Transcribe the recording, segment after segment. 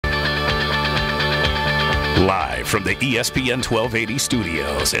Live from the ESPN 1280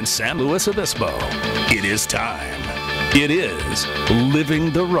 studios in San Luis Obispo, it is time. It is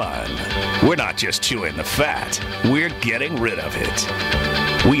Living the Run. We're not just chewing the fat, we're getting rid of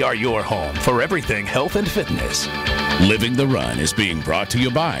it. We are your home for everything health and fitness. Living the Run is being brought to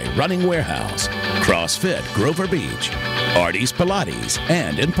you by Running Warehouse, CrossFit Grover Beach, Artie's Pilates,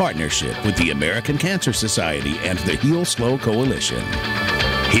 and in partnership with the American Cancer Society and the Heal Slow Coalition.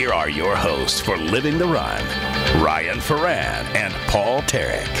 Here are your hosts for Living the Run, Ryan Ferran and Paul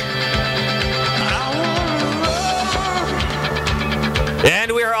Tarek.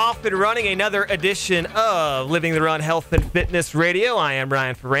 And we are off and running another edition of Living the Run Health and Fitness Radio. I am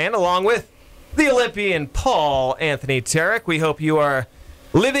Ryan Ferran, along with the Olympian Paul Anthony Tarek. We hope you are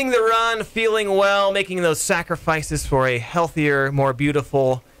living the run, feeling well, making those sacrifices for a healthier, more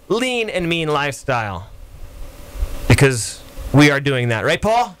beautiful, lean and mean lifestyle. Because we are doing that. Right,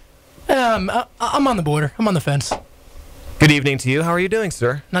 Paul? I'm on the border. I'm on the fence. Good evening to you. How are you doing,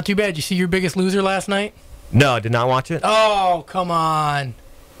 sir? Not too bad. You see Your Biggest Loser last night? No, I did not watch it. Oh, come on.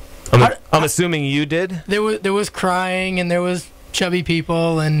 I'm assuming you did? There was crying, and there was chubby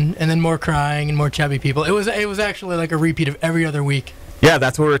people, and then more crying and more chubby people. It was actually like a repeat of every other week. Yeah,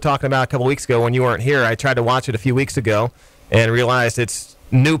 that's what we were talking about a couple weeks ago when you weren't here. I tried to watch it a few weeks ago and realized it's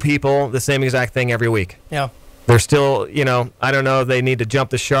new people, the same exact thing every week. Yeah. They're still, I don't know if they need to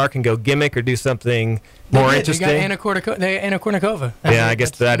jump the shark and go gimmick or do something more interesting. They got Anna Kournikova. Yeah, I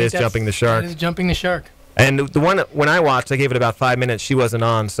guess that is jumping the shark. That is jumping the shark. And the one, when I watched, I gave it about 5 minutes. She wasn't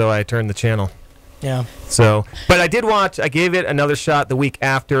on, so I turned the channel. Yeah. So, but I did watch, I gave it another shot the week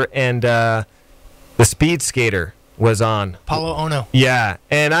after, and the speed skater was on. Paulo Ono. Yeah,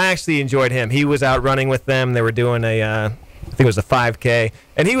 and I actually enjoyed him. He was out running with them. They were doing I think it was a 5K,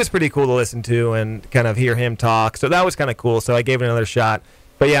 and he was pretty cool to listen to and kind of hear him talk. So that was kind of cool, so I gave it another shot.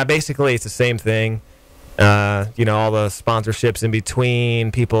 But yeah, basically it's the same thing. All the sponsorships in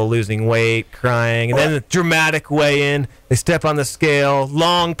between, people losing weight, crying, and then the dramatic weigh-in. They step on the scale,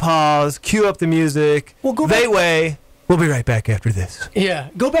 long pause, cue up the music. They weigh. We'll be right back after this. Yeah,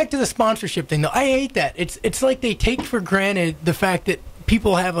 go back to the sponsorship thing, though. I hate that. It's like they take for granted the fact that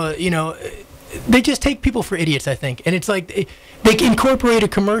people have they just take people for idiots, I think. And it's like they incorporate a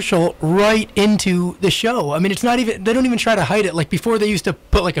commercial right into the show. I mean, it's not even, they don't even try to hide it. Like before, they used to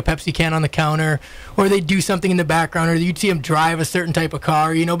put like a Pepsi can on the counter, or they'd do something in the background, or you'd see them drive a certain type of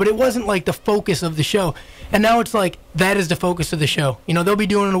car, but it wasn't like the focus of the show. And now it's like that is the focus of the show. They'll be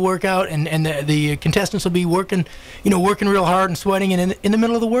doing a workout, and the contestants will be working real hard and sweating. And in the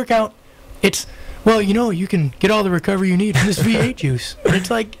middle of the workout, it's, you can get all the recovery you need from this V8 juice. And it's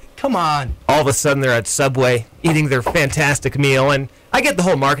like, come on. All of a sudden, they're at Subway eating their fantastic meal. And I get the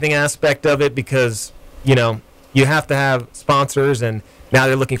whole marketing aspect of it because, you have to have sponsors. And now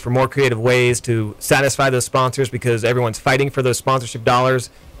they're looking for more creative ways to satisfy those sponsors because everyone's fighting for those sponsorship dollars.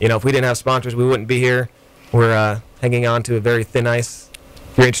 If we didn't have sponsors, we wouldn't be here. We're hanging on to a very thin ice.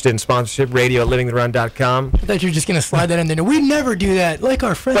 If you're interested in sponsorship, radio at livingtherun.com. I thought you were just going to slide that in there. We never do that, like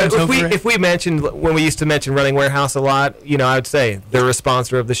our friends. But if we mentioned, when we used to mention Running Warehouse a lot, I would say they're a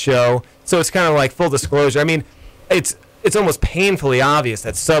sponsor of the show. So it's kind of like full disclosure. I mean, it's almost painfully obvious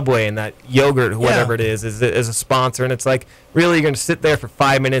that Subway and that yogurt, whatever it is a sponsor. And it's like, really, you're going to sit there for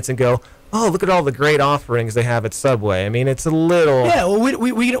 5 minutes and go, oh, look at all the great offerings they have at Subway. I mean, it's a little... Yeah, well,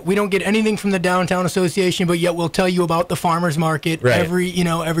 we don't get anything from the Downtown Association, but yet we'll tell you about the farmers market every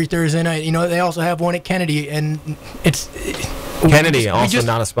Thursday night. They also have one at Kennedy, and it's... Kennedy,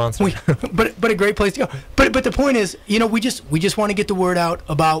 not a sponsor. But a great place to go. But the point is, we just want to get the word out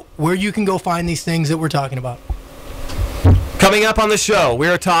about where you can go find these things that we're talking about. Coming up on the show, we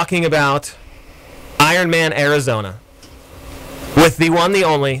are talking about Ironman Arizona with the one, the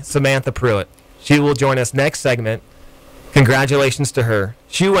only, Samantha Pruitt. She will join us next segment. Congratulations to her.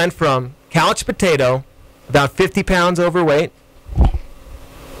 She went from couch potato, about 50 pounds overweight. Is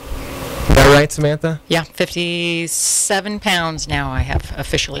that right, Samantha? Yeah, 57 pounds now I have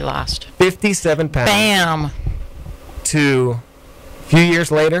officially lost. 57 pounds. Bam! To a few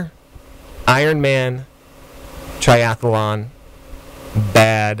years later, Ironman Triathlon,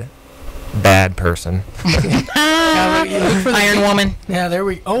 bad person. Ironwoman. Yeah, there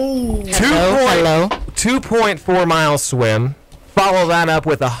we go. Oh, hello. 2.4 mile swim. Follow that up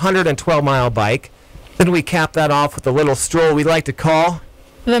with a 112-mile bike. Then we cap that off with a little stroll we like to call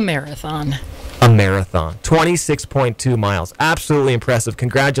the marathon. A marathon. 26.2 miles. Absolutely impressive.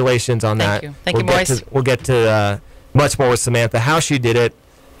 Congratulations on that. Thank you, boys. We'll get to much more with Samantha, how she did it,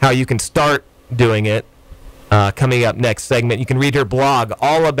 how you can start doing it, coming up next segment. You can read her blog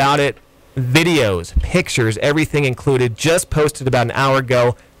all about it. Videos, pictures, everything included, just posted about an hour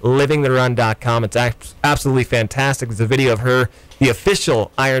ago. livingtherun.com. It's absolutely fantastic. There's a video of her, the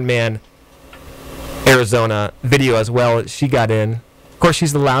official Ironman Arizona video as well. She got in. Of course,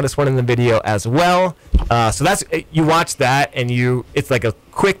 she's the loudest one in the video as well. So that's, you watch that, and it's like a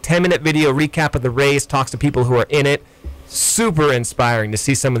quick 10-minute video recap of the race, talks to people who are in it. Super inspiring to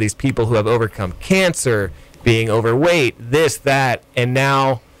see some of these people who have overcome cancer, being overweight, this, that, and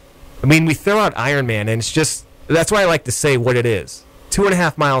now, I mean, we throw out Ironman, and it's just, that's why I like to say what it is.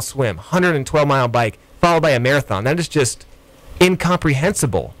 2.5-mile swim, 112-mile bike, followed by a marathon. That is just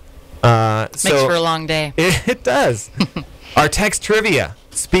incomprehensible. Makes for a long day. It does. Our text trivia,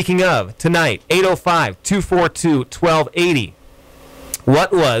 speaking of, tonight, 805-242-1280.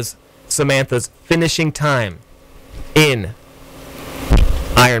 What was Samantha's finishing time in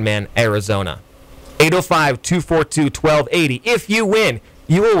Ironman Arizona? 805-242-1280. If you win,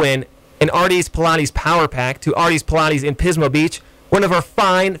 you will win an Artie's Pilates Power Pack to Artie's Pilates in Pismo Beach, one of our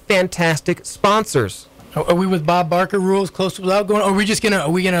fine, fantastic sponsors. Are we with Bob Barker rules, close without going? Or are we just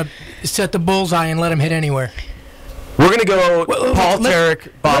gonna set the bullseye and let him hit anywhere? We're gonna go Paul Tarek,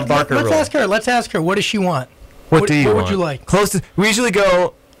 Bob Barker rules. Let's ask her. What does she want? What do you want? What would you like? Closest. We usually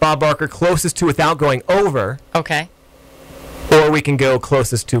go Bob Barker closest to without going over. Okay. Or we can go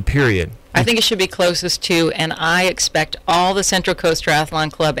closest to, period. I think it should be closest to, and I expect all the Central Coast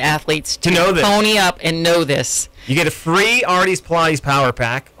Triathlon Club athletes to know this. Pony up and know this. You get a free Artie's Pilates Power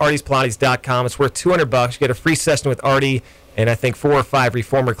Pack, artiespilates.com. It's worth $200. You get a free session with Artie and I think 4 or 5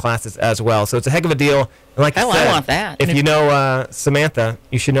 reformer classes as well. So it's a heck of a deal. And like I want that. If you know Samantha,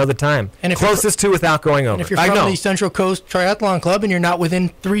 you should know the time. And closest to without going over. And if you're from the Central Coast Triathlon Club and you're not within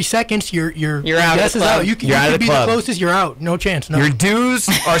 3 seconds, you're out of the club. You can be the closest. You're out. No chance. No. Your dues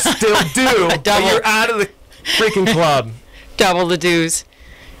are still due, but you're out of the freaking club. Double the dues.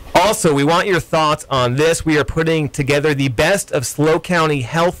 Also, we want your thoughts on this. We are putting together the best of SLO County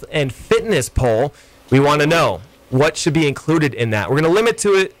health and fitness poll. We want to know what should be included in that. We're going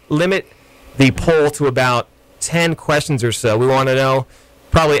to limit the poll to about 10 questions or so. We want to know,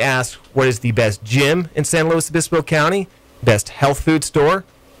 probably ask, what is the best gym in San Luis Obispo County, best health food store,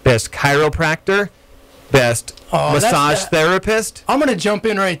 best chiropractor, best massage therapist. I'm going to jump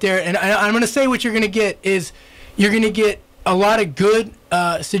in right there, and I'm going to say what you're going to get is you're going to get a lot of good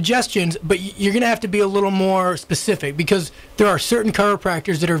suggestions, but you're going to have to be a little more specific because there are certain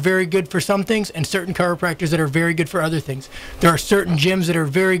chiropractors that are very good for some things and certain chiropractors that are very good for other things. There are certain gyms that are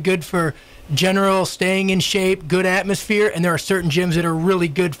very good for general staying in shape, good atmosphere, and there are certain gyms that are really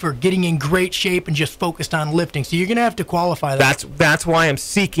good for getting in great shape and just focused on lifting. So you're going to have to qualify that. That's why I'm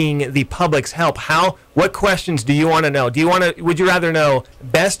seeking the public's help. What questions do you want to know? Would you rather know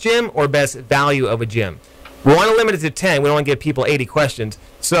best gym or best value of a gym? We want to limit it to 10. We don't want to give people 80 questions.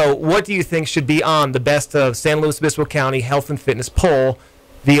 So what do you think should be on the best of San Luis Obispo County health and fitness poll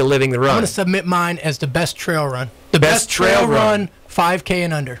via Living the Run? I'm going to submit mine as the best trail run. The best trail run, 5K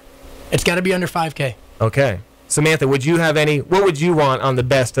and under. It's got to be under 5K. Okay. Samantha, what would you want on the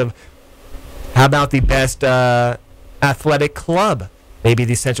best of, how about the best athletic club? Maybe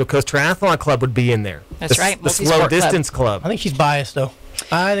the Central Coast Triathlon Club would be in there. That's right. The Slow Distance Club. I think she's biased, though.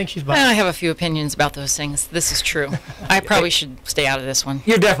 I have a few opinions about those things. This is true. I probably should stay out of this one.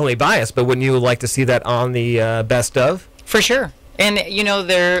 You're definitely biased, but wouldn't you like to see that on the best of? For sure. And,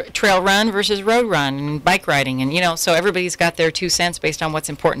 they're trail run versus road run and bike riding. And, so everybody's got their 2 cents based on what's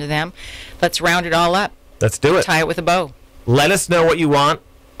important to them. Let's round it all up. Let's do it. Tie it with a bow. Let us know what you want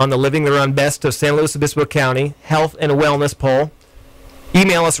on the Living the Run Best of San Luis Obispo County Health and Wellness Poll.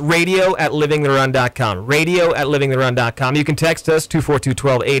 Email us radio@livingtherun.com. Radio@livingtherun.com. You can text us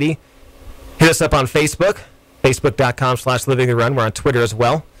 242-1280. Hit us up on Facebook, facebook.com/livingtherun. We're on Twitter as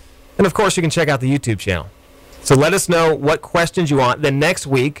well. And, of course, you can check out the YouTube channel. So let us know what questions you want. Then next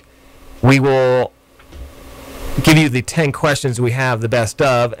week, we will give you the 10 questions we have the best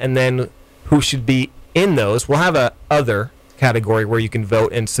of, and then who should be in those. We'll have a other category where you can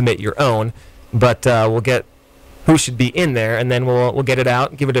vote and submit your own, but we'll get who should be in there, and then we'll get it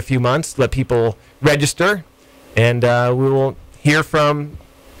out, give it a few months, let people register, and we will hear from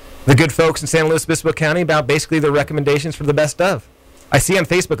the good folks in San Luis Obispo County about basically their recommendations for the best of. I see on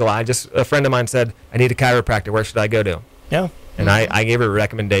Facebook a lot, just a friend of mine said, I need a chiropractor, where should I go to? Yeah. And I gave her a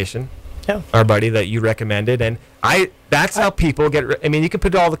recommendation, yeah, our buddy that you recommended, and that's how people get, you can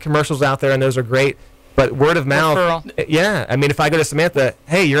put all the commercials out there, and those are great, but word of mouth, referral. Yeah. If I go to Samantha,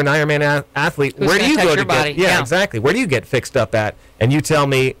 hey, you're an Ironman athlete. Who's where do you go to body? get? Yeah, exactly. Where do you get fixed up at? And you tell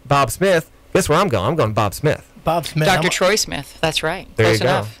me Bob Smith. Guess where I'm going? I'm going Bob Smith. Bob Smith. Dr. Troy Smith. That's right. There Close you go.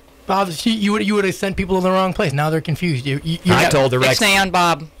 enough. Bob, you would have sent people to the wrong place. Now they're confused. I told the Rex. Ixnay on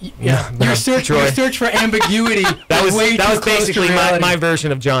Bob. Yeah, your search for ambiguity. That was close basically to my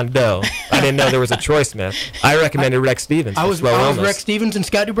version of John Doe. I didn't know there was a choice myth. I recommended Rex Stevens. I was Rex Stevens and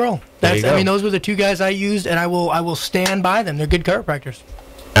Scott Dubreuil. Those were the two guys I used, and I will stand by them. They're good chiropractors.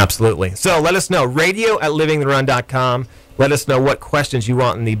 Absolutely. So let us know. radio@livingtherun.com. Let us know what questions you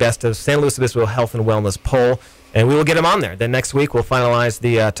want in the Best of San Luis Obispo Health and Wellness poll, and we will get them on there. Then next week we'll finalize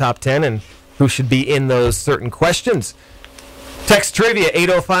the top 10 and who should be in those certain questions. Text trivia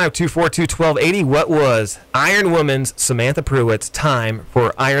 805-242-1280. What was Ironwoman's Samantha Pruitt's time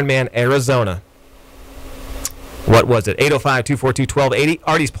for Ironman Arizona? What was it? 805-242-1280.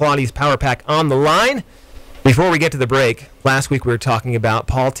 Artie's Pilates Power Pack on the line. Before we get to the break, last week we were talking about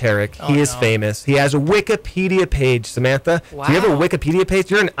Paul Tarek. He is famous. He has a Wikipedia page, Samantha. Wow. Do you have a Wikipedia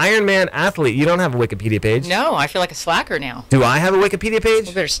page? You're an Ironman athlete. You don't have a Wikipedia page. No, I feel like a slacker now. Do I have a Wikipedia page?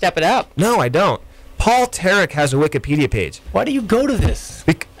 We better step it up. No, I don't. Paul Tarek has a Wikipedia page. Why do you go to this?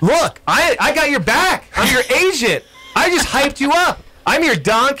 Look, I got your back. I'm your agent. I just hyped you up. I'm your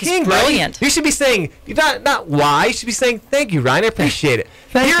Don King. Brilliant. Buddy. You should be saying, not why, you should be saying, thank you, Ryan. I appreciate it.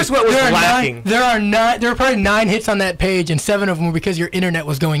 Here's what was lacking. There are probably 9 hits on that page, and 7 of them were because your internet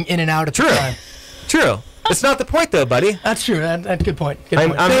was going in and out at the time. True. That's not the point, though, buddy. That's true. That's a good point.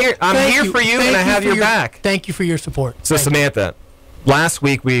 I'm here for you, and I have your back. Thank you for your support. So, Samantha, last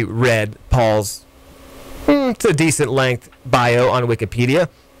week we read Paul's, it's a decent length bio on Wikipedia.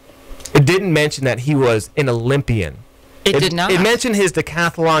 It didn't mention that he was an Olympian. It did not. It mentioned his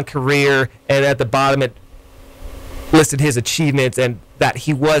decathlon career, and at the bottom it listed his achievements and that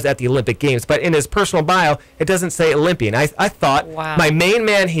he was at the Olympic Games. But in his personal bio, it doesn't say Olympian. I thought my main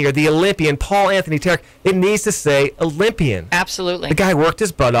man here, the Olympian, Paul Anthony Tarek, it needs to say Olympian. Absolutely. The guy worked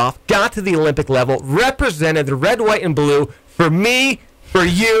his butt off, got to the Olympic level, represented the red, white, and blue for me, for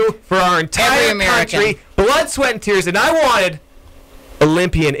you, for our entire country. Blood, sweat, and tears, and I wanted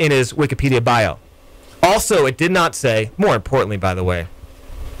Olympian in his Wikipedia bio. Also, it did not say, more importantly, by the way,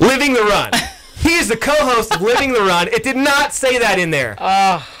 Living the Run. He is the co-host of Living the Run. It did not say that in there.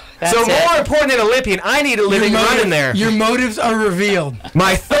 Oh, that's so more important than Olympian, I need a Living the Run in there. Your motives are revealed.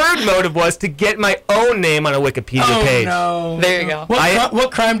 My third motive was to get my own name on a Wikipedia page. Oh, no. There you go.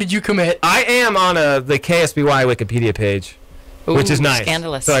 What crime did you commit? I am on the KSBY Wikipedia page, which is nice.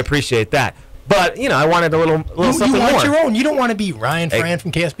 Scandalous. So I appreciate that. But, I wanted a little something more. You want your own. You don't want to be Ryan Fran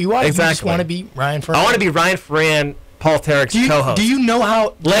from KSBY. Exactly. You just want to be Ryan Fran. I want to be Ryan Fran, Paul Tarek's co-host. Do you know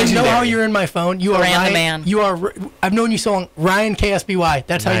how you're in my phone? You are Ryan the man. You are. I've known you so long. Ryan KSBY.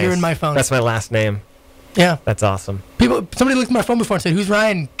 That's how you're in my phone. That's my last name. Yeah. That's awesome. Somebody looked at my phone before and said, "Who's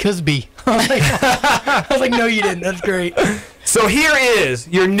Ryan Cusby?" I was like, "No, you didn't." That's great. So here is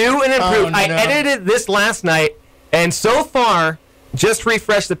your new and improved. I edited this last night, and so far, just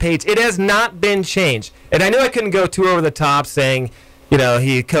refresh the page. It has not been changed. And I knew I couldn't go too over the top saying,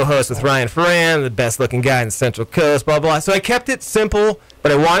 he co-hosts with Ryan Ferran, the best-looking guy in the Central Coast, blah, blah. So I kept it simple,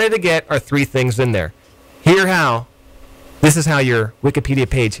 but I wanted to get our 3 things in there. This is how your Wikipedia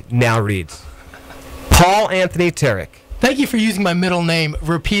page now reads. Paul Anthony Tarek. Thank you for using my middle name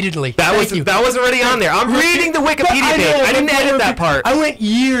repeatedly. That was already on there. I'm reading the Wikipedia page. I didn't edit that part. I went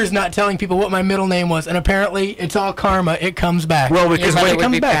years not telling people what my middle name was, and apparently it's all karma. It comes back. Well, because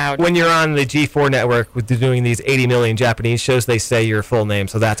when you're on the G4 network with doing these 80 million Japanese shows, they say your full name,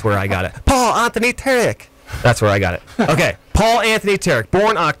 so that's where I got it. Paul Anthony Tarek. That's where I got it. Okay, Paul Anthony Tarek,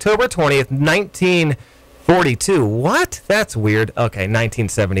 born October 20th, 1942. What? That's weird. Okay,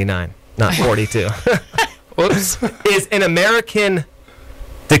 1979, not 42. Whoops. Is an American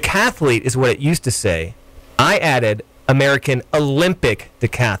decathlete is what it used to say. I added American Olympic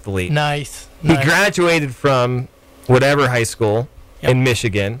decathlete. Nice. He graduated from whatever high school in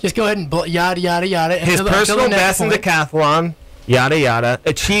Michigan. Just go ahead and yada, yada, yada. His personal best in decathlon, yada, yada,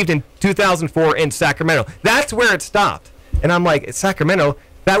 achieved in 2004 in Sacramento. That's where it stopped. And I'm like, Sacramento,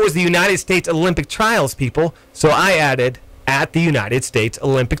 that was the United States Olympic Trials, people. So I added at the United States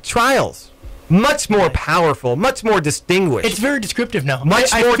Olympic Trials. Much more powerful, much more distinguished. It's very descriptive now.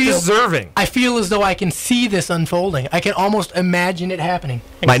 Much more deserving. I feel as though I can see this unfolding. I can almost imagine it happening.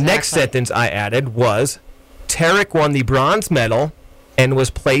 My next sentence I added was, Tarek won the bronze medal and was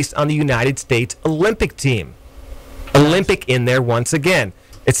placed on the United States Olympic team. Olympic in there once again.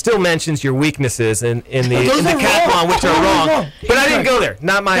 It still mentions your weaknesses in the decathlon, which are wrong. But I didn't go there.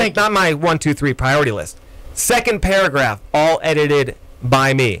 Not my 1, 2, 3 priority list. Second paragraph, all edited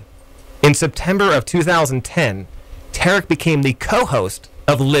by me. In September of 2010, Tarek became the co-host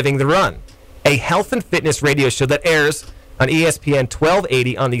of Living the Run, a health and fitness radio show that airs on ESPN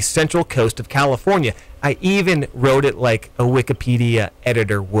 1280 on the Central Coast of California. I even wrote it like a Wikipedia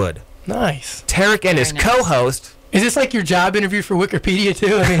editor would. Nice. Tarek and his co-host. Is this like your job interview for Wikipedia,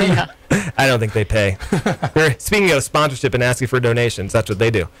 too? I mean, yeah. I don't think they pay. Speaking of sponsorship and asking for donations, that's what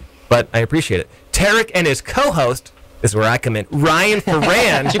they do. But I appreciate it. Tarek and his co-host, this is where I come in, Ryan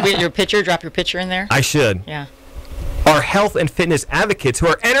Ferran. Should we get your picture, drop your picture in there? I should. Yeah. Are health and fitness advocates who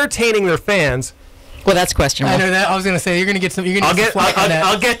are entertaining their fans. Well, that's questionable. I know that. I was going to say, you're going to get some.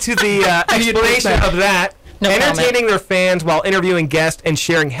 I'll get to the explanation of that. No entertaining comment. their fans while interviewing guests and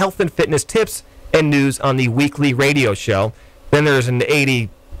sharing health and fitness tips and news on the weekly radio show. Then there's an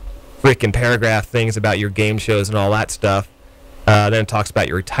 80 freaking paragraph things about your game shows and all that stuff. Then it talks about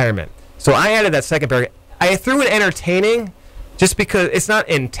your retirement. So I added that second paragraph. I threw in entertaining just because it's not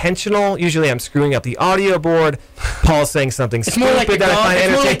intentional. Usually I'm screwing up the audio board. Paul's saying something stupid more like that I find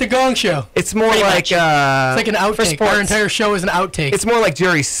entertaining. It's more like the Gong Show. It's more like... it's like an outtake. sports. Our entire show is an outtake. It's more like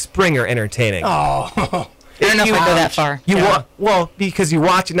Jerry Springer entertaining. Oh. I don't know if I go that far. Well, because you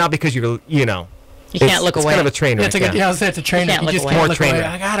watch it, not because you know. You can't look it's away. kind of a train wreck. I was saying it's a train wreck. You just can't can't look look away. away.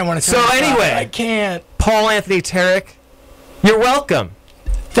 I don't want to. So anyway, I can't. Paul Anthony Tarek, you're welcome.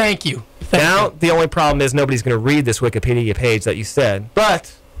 Thank you. Now, the only problem is nobody's going to read this Wikipedia page that you said.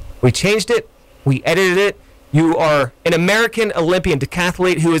 But we changed it. We edited it. You are an American Olympian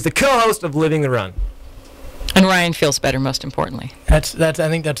decathlete who is the co-host of Living the Run. And Ryan feels better, most importantly. I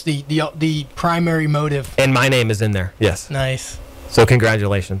think that's the primary motive. And my name is in there. Yes. Nice. So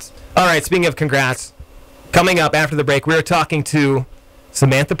congratulations. All right, speaking of congrats, coming up after the break, we're talking to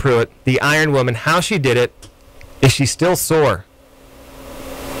Samantha Pruitt, the Ironwoman, how she did it. Is she still sore?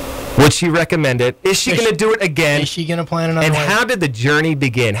 Would she recommend it? Is she going to do it again? Is she going to plan another And one? how did the journey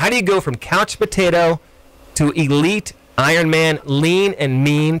begin? How do you go from couch potato to elite Ironman, lean and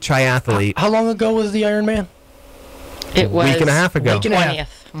mean triathlete? How long ago was the Ironman? It was week and a half ago. Week and a half. 20th.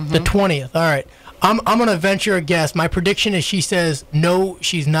 Mm-hmm. The 20th. All right. I'm going to venture a guess. My prediction is she says, no,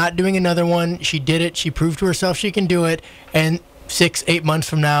 she's not doing another one. She did it. She proved to herself she can do it. And 6-8 months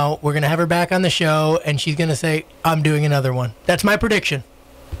from now, we're going to have her back on the show, and she's going to say, I'm doing another one. That's my prediction.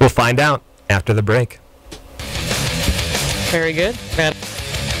 We'll find out after the break. Very good.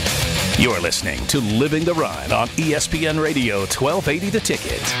 You're listening to Living the Run on ESPN Radio 1280 The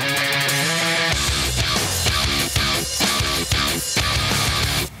Ticket.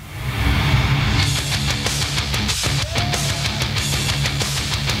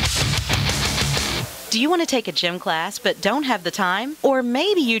 Do you want to take a gym class but don't have the time? Or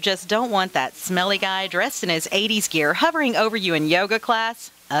maybe you just don't want that smelly guy dressed in his 80s gear hovering over you in yoga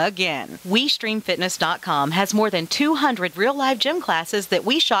class? Again. WeStreamFitness.com has more than 200 real-life gym classes that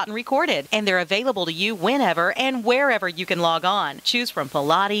we shot and recorded, and they're available to you whenever and wherever you can log on. Choose from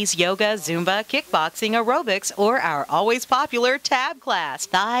Pilates, yoga, Zumba, kickboxing, aerobics, or our always popular tab class,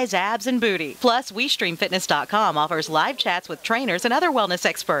 thighs, abs, and booty. Plus, WeStreamFitness.com offers live chats with trainers and other wellness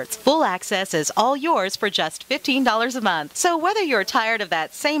experts. Full access is all yours for just $15 a month. So whether you're tired of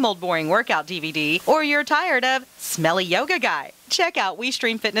that same old boring workout DVD, or you're tired of smelly yoga guy, check out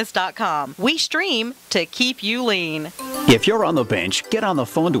WeStreamFitness.com. We stream to keep you lean. If you're on the bench, get on the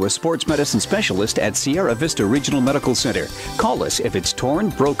phone to a sports medicine specialist at Sierra Vista Regional Medical Center. Call us if it's torn,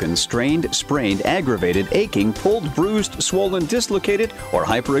 broken, strained, sprained, aggravated, aching, pulled, bruised, swollen, dislocated, or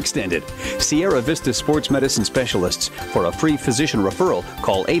hyperextended. Sierra Vista Sports Medicine Specialists. For a free physician referral,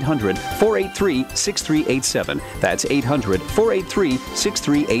 call 800-483-6387. That's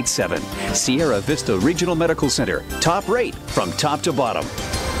 800-483-6387. Sierra Vista Regional Medical Center. Top rate from top to bottom.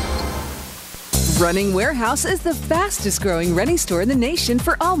 Running Warehouse is the fastest growing running store in the nation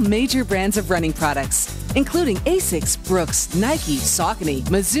for all major brands of running products, including Asics, Brooks, Nike, Saucony,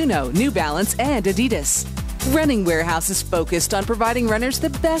 Mizuno, New Balance, and Adidas. Running Warehouse is focused on providing runners the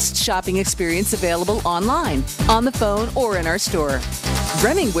best shopping experience available online, on the phone, or in our store.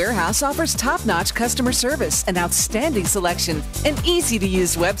 Running Warehouse offers top-notch customer service, an outstanding selection, an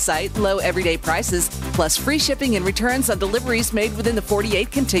easy-to-use website, low everyday prices, plus free shipping and returns on deliveries made within the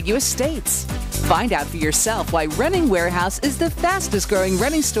 48 contiguous states. Find out for yourself why Running Warehouse is the fastest-growing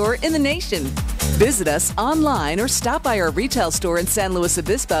running store in the nation. Visit us online or stop by our retail store in San Luis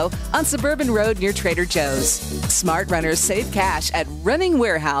Obispo on Suburban Road near Trader Joe's. Smart runners save cash at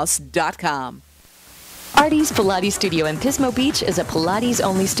runningwarehouse.com. Artie's Pilates Studio in Pismo Beach is a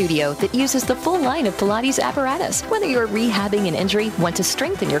Pilates-only studio that uses the full line of Pilates apparatus. Whether you're rehabbing an injury, want to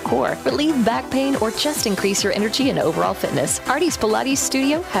strengthen your core, relieve back pain, or just increase your energy and overall fitness, Artie's Pilates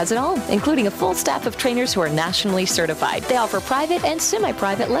Studio has it all, including a full staff of trainers who are nationally certified. They offer private and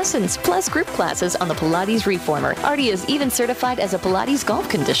semi-private lessons, plus group classes on the Pilates Reformer. Artie is even certified as a Pilates golf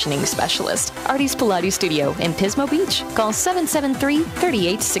conditioning specialist. Artie's Pilates Studio in Pismo Beach. Call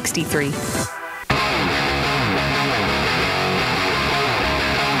 773-3863.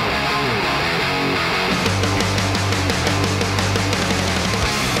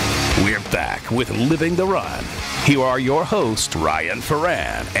 We're back with Living the Run. Here are your hosts, Ryan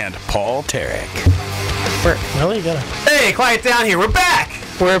Ferran and Paul Tarek. Hey, quiet down here. We're back.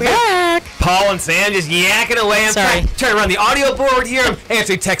 We're back. Paul and Sam just yakking away. I'm Sorry. trying to run the audio board here. I'm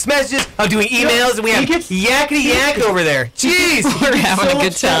answering text messages. I'm doing emails, and we have yakety yak over there. Jeez. We're having a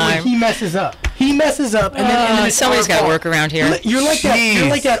good time. He messes up. He messes up, and then Somebody's got to work around here. You're like that. You're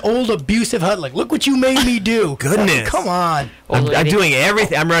like that old abusive hut. Like, look what you made me do. Goodness. Come on. I'm doing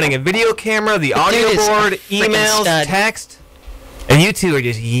everything. I'm running a video camera, the audio dude is board, a freaking emails, stud. text. And you two are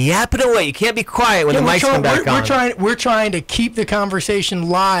just yapping away. You can't be quiet when the mics come back on. We're trying to keep the conversation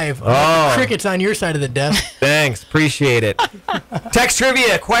live. The crickets on your side of the desk. Thanks. Appreciate it. Text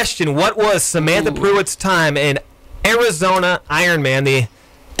trivia question. What was Samantha Pruitt's time in Arizona Ironman, the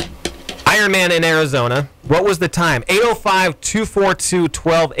Ironman in Arizona? What was the time?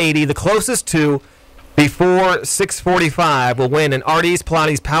 8:05-242-1280. The closest to before 6:45 will win an Artie's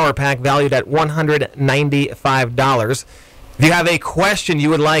Pilates Power Pack valued at $195. If you have a question you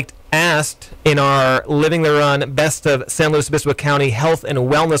would like asked in our Living the Run Best of San Luis Obispo County Health and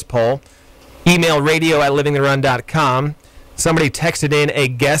Wellness Poll, email radio@livingtherun.com. Somebody texted in a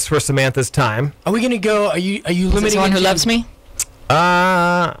guess for Samantha's time. Are we going to go? Are you limiting? Is this one who loves me?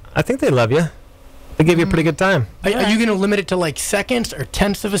 I think they love you. They gave you a pretty good time. Are you going to limit it to like seconds or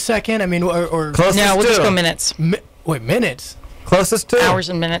tenths of a second? I mean, or Closest No, we'll to. just go minutes. wait, minutes? Closest to. Hours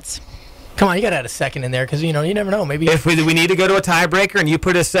and minutes. Come on, you got to add a second in there because you never know. Maybe If we need to go to a tiebreaker and you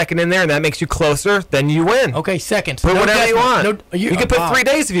put a second in there and that makes you closer, then you win. okay, seconds. Put No whatever you decimal. want. You can put 3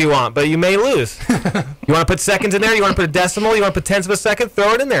 days if you want, but you may lose. You want to put seconds in there? You want to put a decimal? You want to put tenths of a second?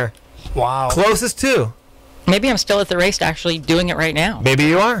 Throw it in there. Wow. Closest to. Maybe I'm still at the race actually doing it right now. Maybe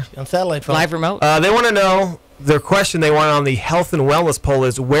you are. On satellite phone. Live remote. They want to know, their question they want on the health and wellness poll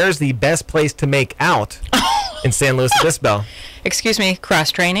is, where's the best place to make out in San Luis Obispo? Excuse me, cross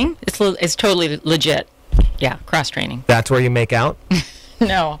training? It's totally legit. Yeah, cross training. That's where you make out?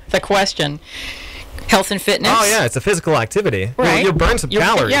 No, the question. Health and fitness. Oh, yeah, it's a physical activity. Right. You'll burn some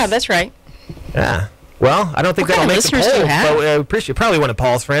calories. Yeah, that's right. Yeah. Well, I don't think What that'll kind make of the listeners do poll, you have? but I appreciate probably one of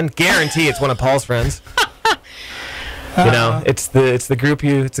Paul's friends. Guarantee it's one of Paul's friends. It's the group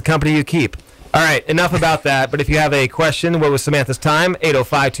it's the company you keep. All right, enough about that. But if you have a question, what was Samantha's time?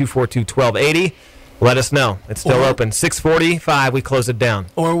 8:05-242-1280. Let us know. It's still open. 6:45, we close it down.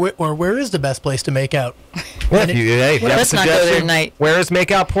 Or where is the best place to make out? Well, if you have a let's not go there suggestion, tonight. Where is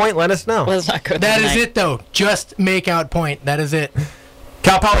Makeout Point? Let us know. Well, it's not good. That is it, though. Just make out point. That is it.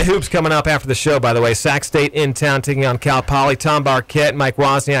 Cal Poly Hoops coming up after the show, by the way. Sac State in town taking on Cal Poly. Tom Barquette, Mike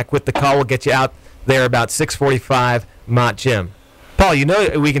Wozniak with the call. We'll get you out there about 6:45, Mott Gym. Paul,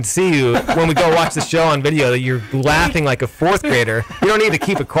 we can see you when we go watch the show on video. You're laughing like a fourth grader. You don't need to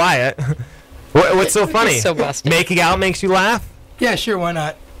keep it quiet. What's so funny? It's so busted. Making out makes you laugh? Yeah, sure. Why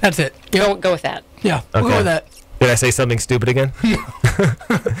not? That's it. Go with that. Yeah, we'll go with that. Did I say something stupid again?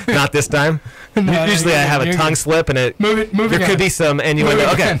 Not this time? No, Usually I have a tongue slip and there could be some innuendo. Move it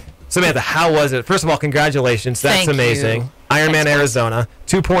Okay, again. Samantha, how was it? First of all, congratulations. That's Thank amazing. you. Ironman Arizona,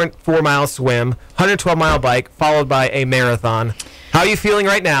 2.4-mile swim, 112-mile bike, followed by a marathon. How are you feeling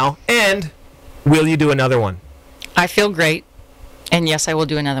right now? And will you do another one? I feel great. And yes, I will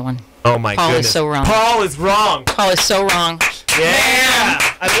do another one. Oh, my Paul is goodness. so wrong. Paul is wrong. Paul is so wrong. Yeah.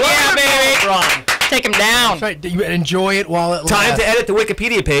 I love it. Paul's wrong. Take him down. That's right. You enjoy it while it Time lasts. to edit the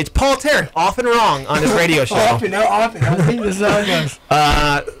Wikipedia page. Paul Tarek, often wrong on his radio show. Often. I think this is how it goes.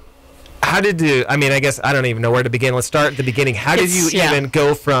 How did you, I guess I don't even know where to begin. Let's start at the beginning. How did you even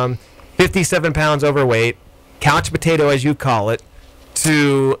go from 57 pounds overweight, couch potato as you call it,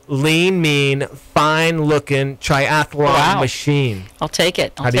 to lean, mean, fine-looking triathlon machine? I'll take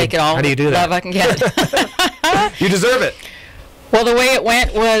it. I'll take it all. How do you do that? Love I can get. You deserve it. Well, the way it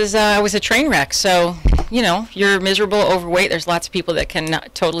went was I was a train wreck. So, you're miserable, overweight. There's lots of people that can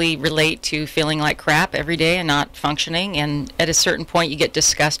totally relate to feeling like crap every day and not functioning. And at a certain point, you get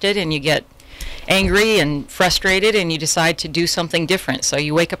disgusted and you get angry and frustrated and you decide to do something different. So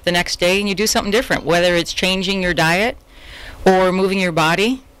you wake up the next day and you do something different, whether it's changing your diet or moving your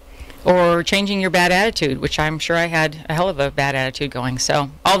body or changing your bad attitude, which I'm sure I had a hell of a bad attitude going.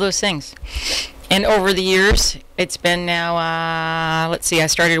 So all those things. And over the years, it's been now, let's see, I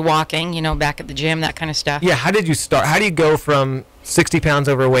started walking, back at the gym, that kind of stuff. Yeah, how did you start? How do you go from 60 pounds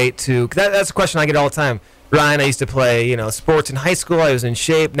overweight to, 'cause that's a question I get all the time. Ryan, I used to play, sports in high school. I was in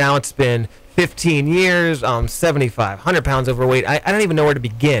shape. Now it's been 15 years. 75, 100 pounds overweight. I don't even know where to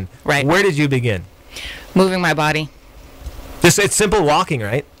begin. Right. Where did you begin? Moving my body. It's simple walking,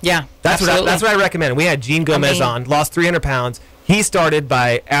 right? Yeah, that's absolutely. what I recommend. We had Gene Gomez on, lost 300 pounds. He started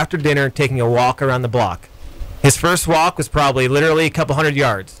by, after dinner, taking a walk around the block. His first walk was probably literally a couple hundred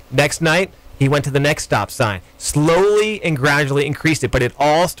yards. Next night, he went to the next stop sign. Slowly and gradually increased it, but it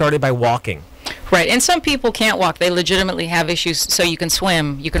all started by walking. Right, and some people can't walk. They legitimately have issues, so you can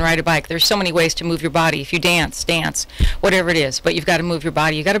swim, you can ride a bike. There's so many ways to move your body. If you dance, whatever it is. But you've got to move your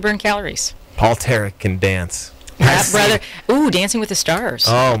body. You've got to burn calories. Paul Tarek can dance. Yeah, brother. Ooh, Dancing with the Stars.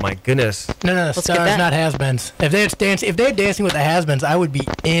 Oh, my goodness. No, stars, not has-beens. If they had Dancing with the has-beens, I would be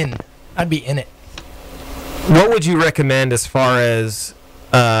in. I'd be in it. What would you recommend as far as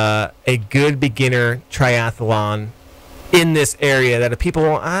a good beginner triathlon in this area that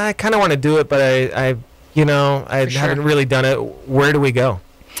people, I kind of want to do it, but I haven't really done it. Where do we go?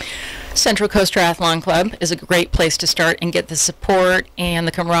 Central Coast Triathlon Club is a great place to start and get the support and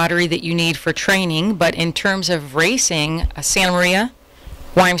the camaraderie that you need for training. But in terms of racing, Santa Maria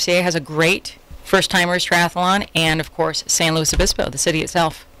YMCA has a great first-timers triathlon, and of course San Luis Obispo, the city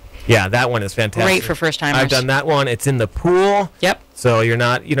itself. Yeah, that one is fantastic. Great for first-timers. I've done that one. It's in the pool. Yep. So you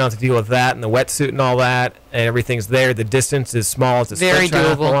don't have to deal with that and the wetsuit and all that, and everything's there. The distance is small. It's a very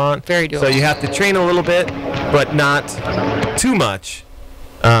doable. Very doable. So you have to train a little bit, but not too much.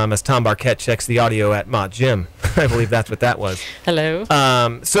 As Tom Barquette checks the audio at Mott Gym. I believe that's what that was. Hello.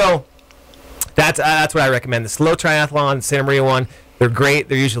 So that's what I recommend. The slow triathlon, Santa Maria one, they're great.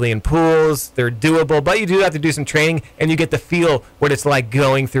 They're usually in pools. They're doable, but you do have to do some training, and you get to feel what it's like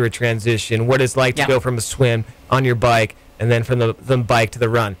going through a transition, what it's like to go from a swim on your bike, and then from the bike to the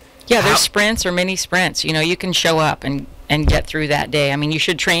run. Yeah, there's sprints or mini sprints. You can show up and get through that day. I mean, you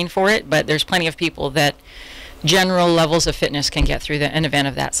should train for it, but there's plenty of people that general levels of fitness can get through an event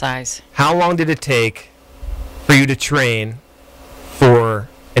of that size. How long did it take for you to train for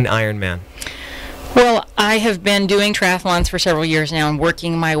an Ironman? Well, I have been doing triathlons for several years now and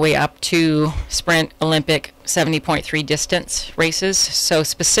working my way up to sprint Olympic 70.3 distance races. So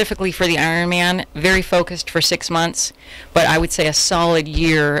specifically for the Ironman, very focused for 6 months, but I would say a solid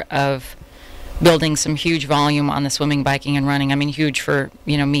year of building some huge volume on the swimming, biking, and running. I mean, huge for,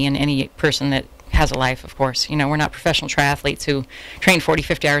 me and any person that has a life, of course. We're not professional triathletes who train 40,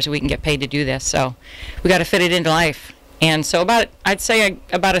 50 hours a week and get paid to do this. So we got to fit it into life. And so I'd say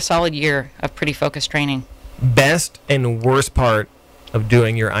about a solid year of pretty focused training. Best and worst part of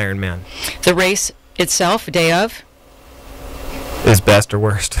doing your Ironman? The race itself, day of. Is best or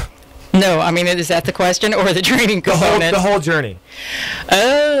worst? No, I mean, is that the question or the training component? The whole journey.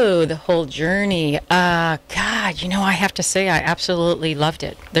 Oh, the whole journey. God, I have to say I absolutely loved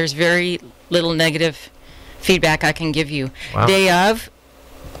it. There's very little negative feedback I can give you. Wow. Day of,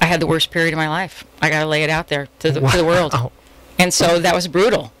 I had the worst period of my life. I got to lay it out there to the world. And so that was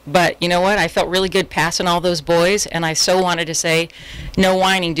brutal. But you know what? I felt really good passing all those boys, and I so wanted to say, no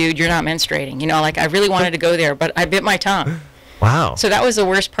whining, dude, you're not menstruating. I really wanted to go there, but I bit my tongue. Wow. So that was the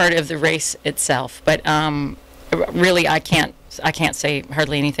worst part of the race itself. But really, I can't say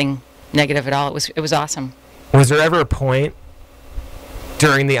hardly anything negative at all. It was awesome. Was there ever a point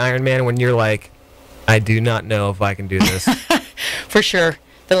during the Ironman when you're like, I do not know if I can do this? For sure.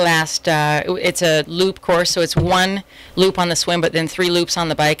 The last, it's a loop course, so it's one loop on the swim, but then 3 loops on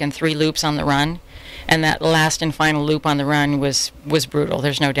the bike and 3 loops on the run. And that last and final loop on the run was brutal.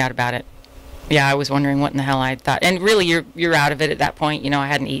 There's no doubt about it. Yeah, I was wondering what in the hell I thought. And really, you're out of it at that point. I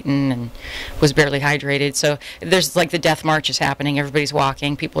hadn't eaten and was barely hydrated. So there's like the death march is happening. Everybody's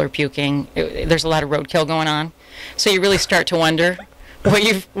walking. People are puking. There's a lot of roadkill going on. So you really start to wonder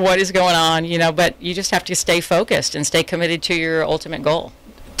what is going on, but you just have to stay focused and stay committed to your ultimate goal.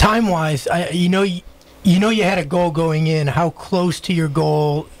 Time-wise, you had a goal going in. How close to your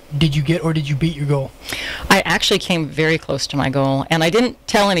goal did you get, or did you beat your goal? I actually came very close to my goal, and I didn't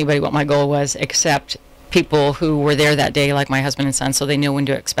tell anybody what my goal was except people who were there that day, like my husband and son, so they knew when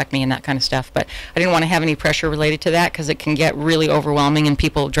to expect me and that kind of stuff. But I didn't want to have any pressure related to that because it can get really overwhelming and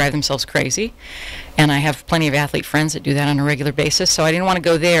people drive themselves crazy. And I have plenty of athlete friends that do that on a regular basis, so I didn't want to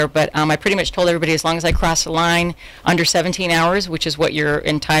go there. But I pretty much told everybody as long as I cross the line under 17 hours, which is what you're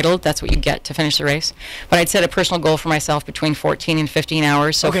entitled, that's what you get to finish the race. But I'd set a personal goal for myself between 14 and 15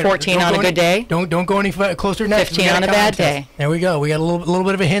 hours. So 14 on a good day. Don't go any closer than that. 15 on a bad day. There we go. We got a little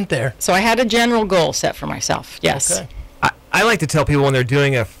bit of a hint there. So I had a general goal set for myself. Yes. Okay. I like to tell people when they're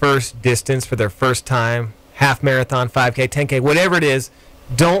doing a first distance for their first time, half marathon, 5K, 10K, whatever it is,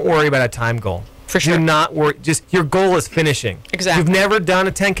 don't worry about a time goal. For sure. Do not worry. Just your goal is finishing. Exactly. If you've never done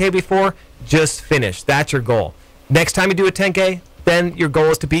a 10K before, just finish. That's your goal. Next time you do a 10K, then your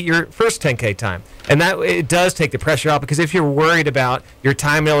goal is to beat your first 10K time. And that it does take the pressure off, because if you're worried about your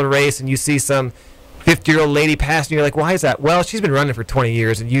time in a race and you see some 50-year-old lady pass and you're like, why is that? Well, she's been running for 20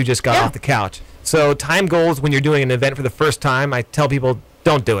 years and you just got off the couch. So time goals, when you're doing an event for the first time, I tell people,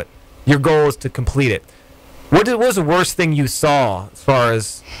 don't do it. Your goal is to complete it. What was the worst thing you saw as far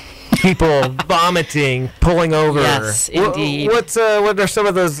as people vomiting, pulling over? Yes, indeed. What are some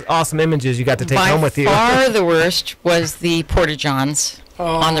of those awesome images you got to take home with you? By far the worst was the porta-johns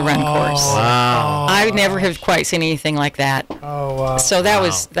on the run course. Wow. I never have quite seen anything like that. Oh, wow. So that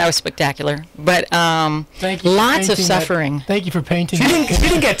was spectacular. But Thank you for lots of painting suffering. Thank you for painting. She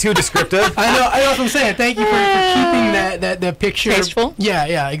didn't get too descriptive. I know what I'm saying. Thank you for keeping that picture Tasteful?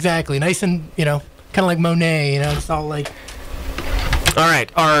 Yeah, exactly. Nice and kind of like Monet. It's all like. All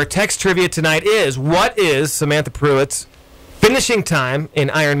right, our text trivia tonight is, what is Samantha Pruitt's finishing time in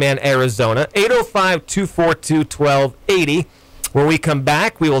Ironman Arizona? 805-242-1280. When we come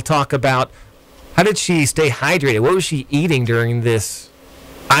back, we will talk about how did she stay hydrated? What was she eating during this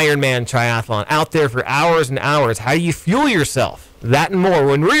Ironman triathlon? Out there for hours and hours. How do you fuel yourself? That and more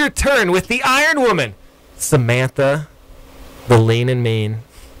when we return with the Ironwoman, Samantha, the lean and mean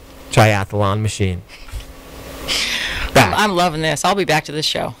triathlon machine. I'm loving this. I'll be back to this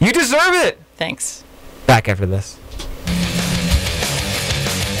show. You deserve it. Thanks. Back after this.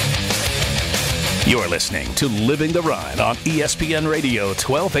 You're listening to Living the Run on ESPN Radio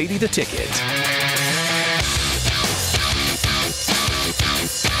 1280 The Ticket.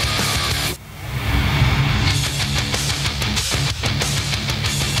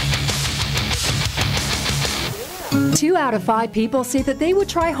 Two out of 5 people say that they would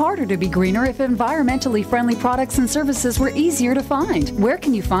try harder to be greener if environmentally friendly products and services were easier to find. Where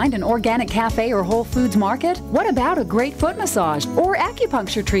can you find an organic cafe or Whole Foods market? What about a great foot massage or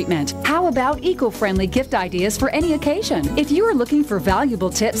acupuncture treatment? How about eco-friendly gift ideas for any occasion? If you are looking for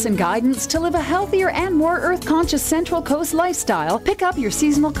valuable tips and guidance to live a healthier and more earth-conscious Central Coast lifestyle, pick up your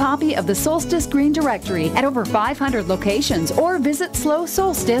seasonal copy of the Solstice Green Directory at over 500 locations or visit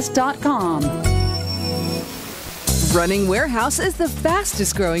slowsolstice.com. Running Warehouse is the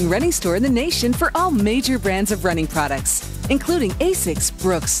fastest growing running store in the nation for all major brands of running products, including Asics,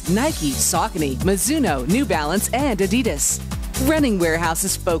 Brooks, Nike, Saucony, Mizuno, New Balance, and Adidas. Running Warehouse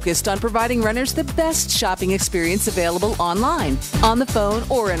is focused on providing runners the best shopping experience available online, on the phone,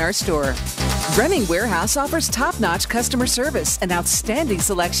 or in our store. Running Warehouse offers top-notch customer service, an outstanding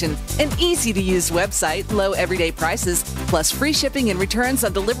selection, an easy-to-use website, low everyday prices, plus free shipping and returns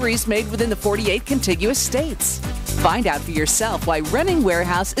on deliveries made within the 48 contiguous states. Find out for yourself why Running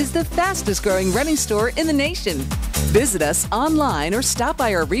Warehouse is the fastest-growing running store in the nation. Visit us online or stop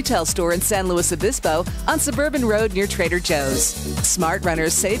by our retail store in San Luis Obispo on Suburban Road near Trader Joe's. Smart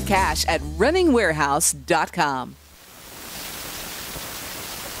runners save cash at runningwarehouse.com.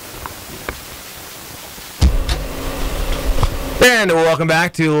 And welcome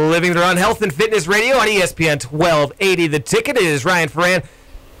back to Living the Run Health and Fitness Radio on ESPN 1280. The Ticket is Ryan Ferran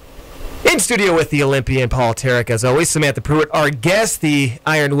in studio with the Olympian Paul Tarek. As always, Samantha Pruitt, our guest, the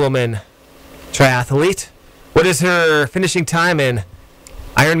Ironwoman triathlete. What is her finishing time in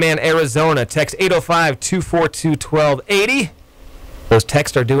Ironman Arizona? Text 805-242-1280. Those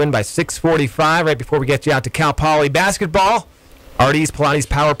texts are due in by 6:45, right before we get you out to Cal Poly basketball. Artie's Pilates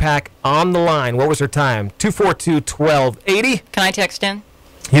Power Pack on the line. What was her time? 242-1280. Can I text in?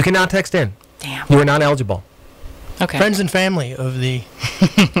 You cannot text in. Damn. You are not eligible. Okay. Friends and family of the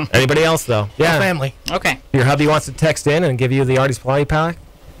Anybody else, though? Yeah. family. Okay. Your hubby wants to text in and give you the Artie's Pilates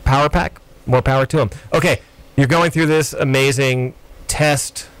Power Pack. More power to him. Okay. You're going through this amazing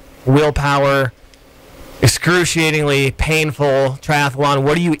test, willpower, excruciatingly painful triathlon.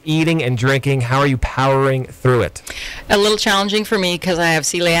 What are you eating and drinking? How are you powering through it? A little challenging for me because I have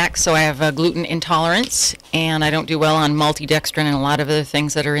celiac, so I have a gluten intolerance, and I don't do well on maltodextrin and a lot of other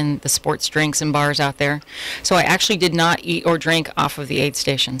things that are in the sports drinks and bars out there. So I actually did not eat or drink off of the aid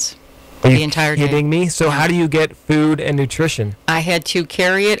stations. the entire day. Kidding me? So how do you get food and nutrition? I had to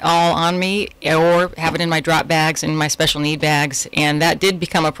carry it all on me or have it in my drop bags and my special need bags, and that did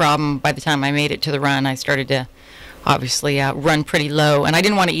become a problem by the time I made it to the run. I started to obviously run pretty low, and I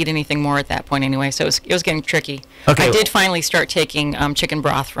didn't want to eat anything more at that point anyway, so it was getting tricky. Okay. I did finally start taking chicken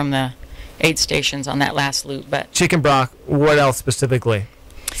broth from the aid stations on that last loop, but Chicken broth, what else specifically?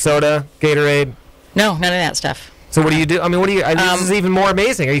 Soda, Gatorade? no, none of that stuff. So what do you do? I mean, this is even more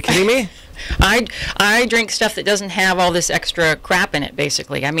amazing. Are you kidding me? I drink stuff that doesn't have all this extra crap in it,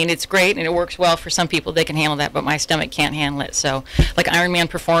 basically. I mean, it's great, and it works well for some people. They can handle that, but my stomach can't handle it. So, like Ironman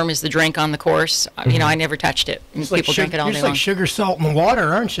Perform is the drink on the course. You know, I never touched it. People drink it all day long. You're like sugar, salt, and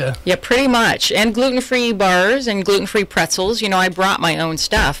water, aren't you? Yeah, pretty much. And gluten-free bars and gluten-free pretzels. You know, I brought my own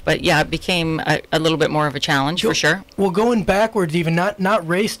stuff, but yeah, it became a little bit more of a challenge, for sure. Well, going backwards, even not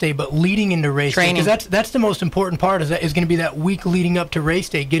race day, but leading into race day, because that's the most important part. Is going to be that week leading up to race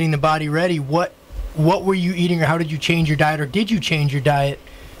day, getting the body ready. What were you eating, or how did you change your diet, or did you change your diet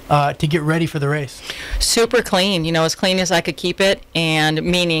to get ready for the race? Super clean, you know, as clean as I could keep it, and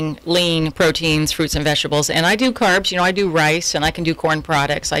meaning lean proteins, fruits and vegetables. And I do carbs, you know, I do rice and I can do corn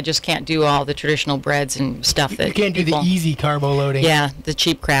products. I just can't do all the traditional breads and stuff that you can't do the easy carbo loading. Yeah, the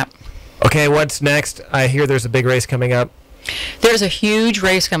cheap crap. Okay, what's next? I hear there's a big race coming up. There's a huge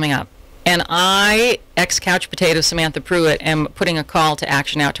race coming up. And I, ex-couch potato Samantha Pruitt, am putting a call to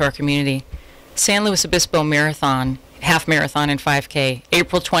action out to our community. San Luis Obispo Marathon, half marathon and 5K,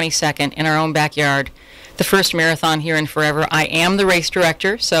 April 22nd in our own backyard. The first marathon here in forever. I am the race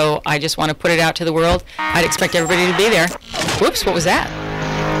director, so I just want to put it out to the world. I'd expect everybody to be there. Whoops, what was that?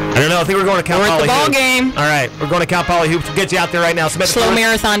 I don't know. I think we're going to Cal Poly. We're at the ball Hoops. game. All right, we're going to Cal Poly Hoops. We'll get you out there right now.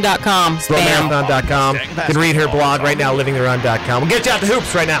 Slowmarathon.com. Slowmarathon.com. You can read her blog right now, livingtherun.com. We'll get you out to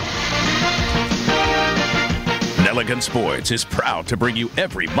Hoops right now. Nelligan Sports is proud to bring you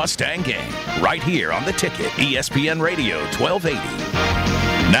every Mustang game right here on the Ticket, ESPN Radio 1280.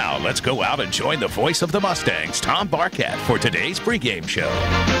 Now let's go out and join the voice of the Mustangs, Tom Barkat, for today's pregame show.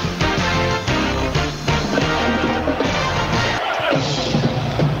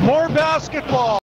 More basketball.